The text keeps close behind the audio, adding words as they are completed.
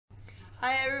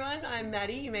Hi everyone, I'm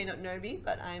Maddie. You may not know me,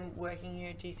 but I'm working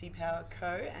here at DC Power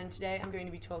Co. And today I'm going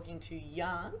to be talking to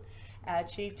Yann, our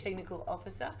Chief Technical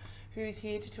Officer, who's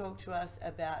here to talk to us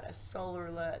about a solar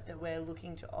alert that we're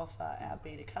looking to offer our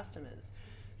beta customers.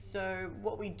 So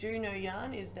what we do know,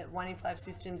 Yann, is that 1 in 5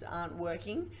 systems aren't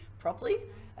working properly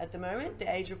at the moment.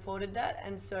 The age reported that,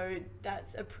 and so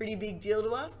that's a pretty big deal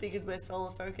to us because we're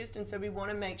solar focused, and so we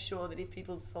want to make sure that if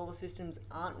people's solar systems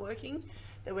aren't working,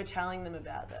 that we're telling them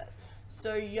about that.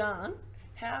 So Yann,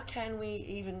 how can we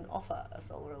even offer a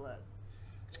solar alert?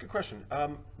 It's a good question.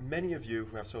 Many of you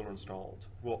who have solar installed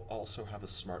will also have a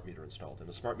smart meter installed. And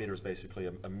a smart meter is basically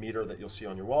a meter that you'll see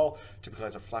on your wall, typically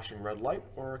has a flashing red light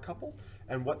or a couple.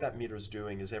 And what that meter is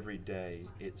doing is every day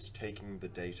it's taking the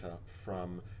data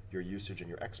from your usage and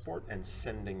your export and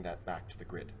sending that back to the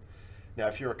grid. Now,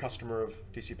 if you're a customer of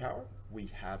DC Power, we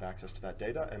have access to that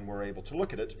data and we're able to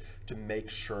look at it to make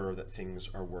sure that things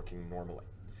are working normally.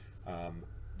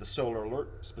 The solar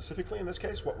alert specifically in this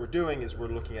case, what we're doing is we're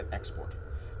looking at export.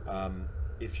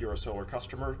 If you're a solar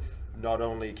customer, not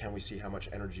only can we see how much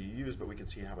energy you use, but we can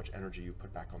see how much energy you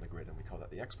put back on the grid, and we call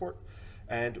that the export.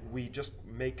 And we just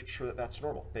make sure that that's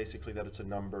normal, basically that it's a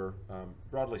number,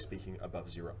 broadly speaking, above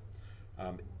zero.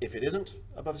 If it isn't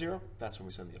above zero, that's when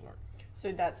we send the alert.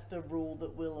 So that's the rule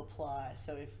that will apply.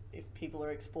 So if people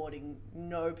are exporting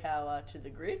no power to the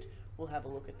grid, we'll have a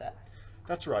look at that.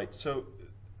 That's right. So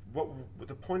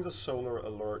the point of the solar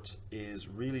alert is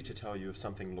really to tell you if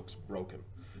something looks broken.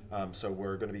 So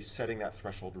we're going to be setting that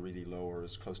threshold really low or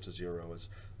as close to zero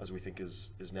as we think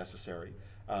is necessary.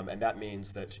 And that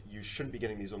means that you shouldn't be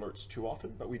getting these alerts too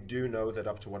often, but we do know that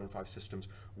up to 1 in 5 systems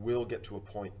will get to a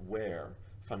point where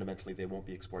fundamentally they won't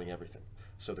be exporting everything.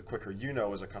 So the quicker you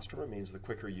know as a customer means the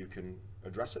quicker you can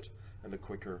address it and the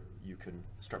quicker you can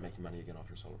start making money again off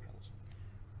your solar panels.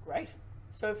 Great.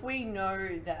 So if we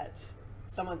know that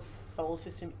someone's solar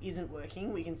system isn't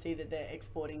working, we can see that they're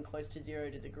exporting close to zero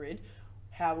to the grid.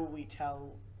 How will we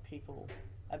tell people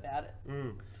about it?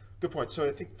 Good point. So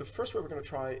I think the first way we're going to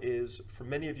try is, for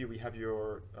many of you, we have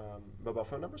your mobile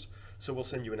phone numbers, so we'll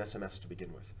send you an SMS to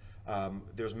begin with.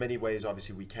 There's many ways,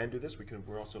 obviously, we can do this.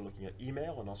 We're also looking at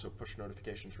email and also push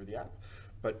notification through the app.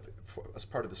 But as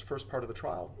part of this first part of the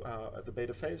trial, at the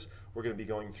beta phase, we're going to be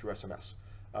going through SMS.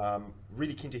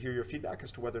 Really keen to hear your feedback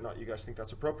as to whether or not you guys think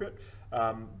that's appropriate.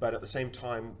 But at the same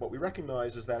time, what we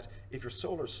recognize is that if your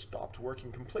solar stopped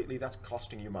working completely, that's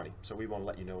costing you money. So we want to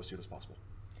let you know as soon as possible.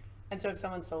 And so if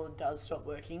someone's solar does stop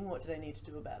working, what do they need to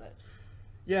do about it?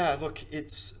 Yeah, look,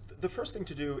 it's the first thing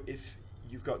to do if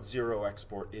you've got zero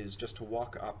export is just to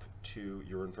walk up to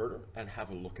your inverter and have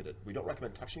a look at it. We don't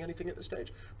recommend touching anything at this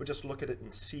stage, but just look at it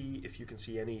and see if you can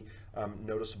see any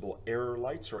noticeable error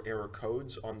lights or error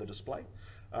codes on the display.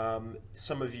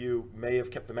 Some of you may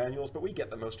have kept the manuals, but we get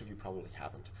that most of you probably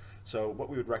haven't. So what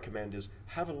we would recommend is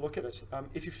have a look at it.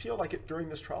 If you feel like it during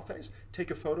this trial phase, take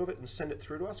a photo of it and send it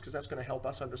through to us, because that's going to help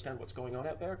us understand what's going on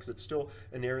out there, because it's still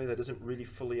an area that isn't really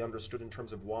fully understood in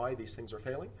terms of why these things are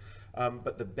failing.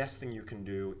 But the best thing you can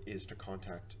do is to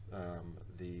contact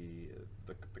the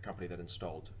company that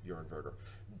installed your inverter.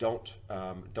 Don't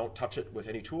touch it with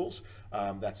any tools.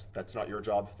 That's not your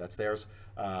job, that's theirs.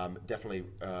 Definitely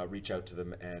reach out to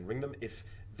them and ring them. If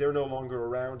they're no longer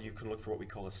around, you can look for what we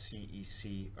call a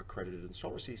CEC accredited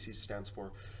installer. CEC stands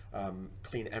for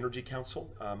Clean Energy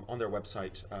Council. On their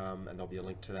website, and there'll be a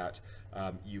link to that,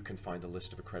 you can find a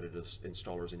list of accredited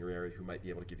installers in your area who might be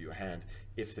able to give you a hand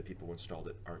if the people who installed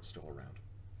it aren't still around.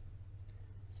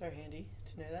 So handy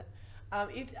to know that.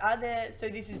 So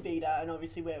this is beta, and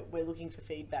obviously we're looking for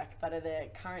feedback, but are there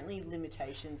currently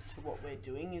limitations to what we're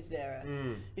doing?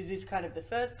 Is this kind of the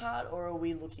first part, or are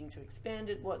we looking to expand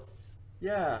it?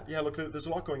 Yeah, look, there's a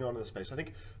lot going on in this space. I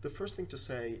think the first thing to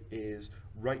say is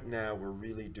right now we're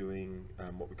really doing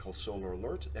what we call solar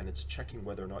alert, and it's checking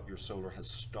whether or not your solar has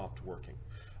stopped working.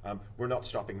 We're not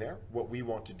stopping there. What we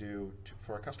want to do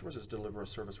for our customers is deliver a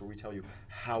service where we tell you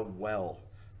how well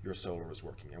your solar is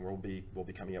working, and we'll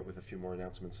be coming out with a few more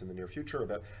announcements in the near future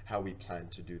about how we plan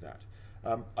to do that.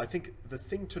 I think the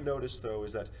thing to notice, though,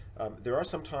 is that there are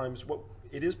some times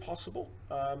it is possible,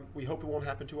 we hope it won't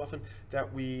happen too often,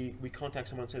 that we contact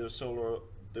someone and say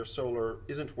their solar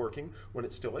isn't working when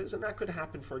it still is, and that could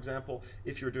happen, for example,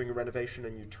 if you're doing a renovation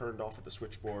and you turned off at the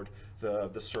switchboard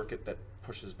the circuit that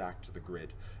pushes back to the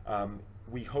grid.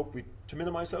 We hope to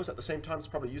minimize those. At the same time, it's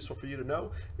probably useful for you to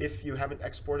know if you haven't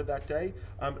exported that day.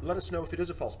 Let us know if it is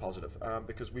a false positive,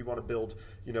 because we want to build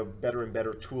better and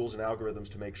better tools and algorithms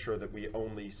to make sure that we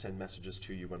only send messages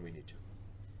to you when we need to.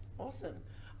 Awesome.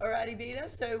 Alrighty, Beta.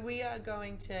 So we are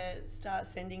going to start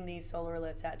sending these solar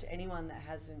alerts out to anyone that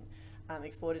hasn't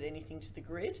exported anything to the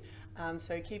grid.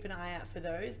 So keep an eye out for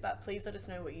those, but please let us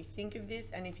know what you think of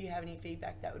this, and if you have any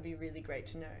feedback, that would be really great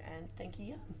to know. And thank you,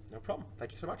 Yann. No problem.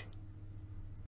 Thank you so much.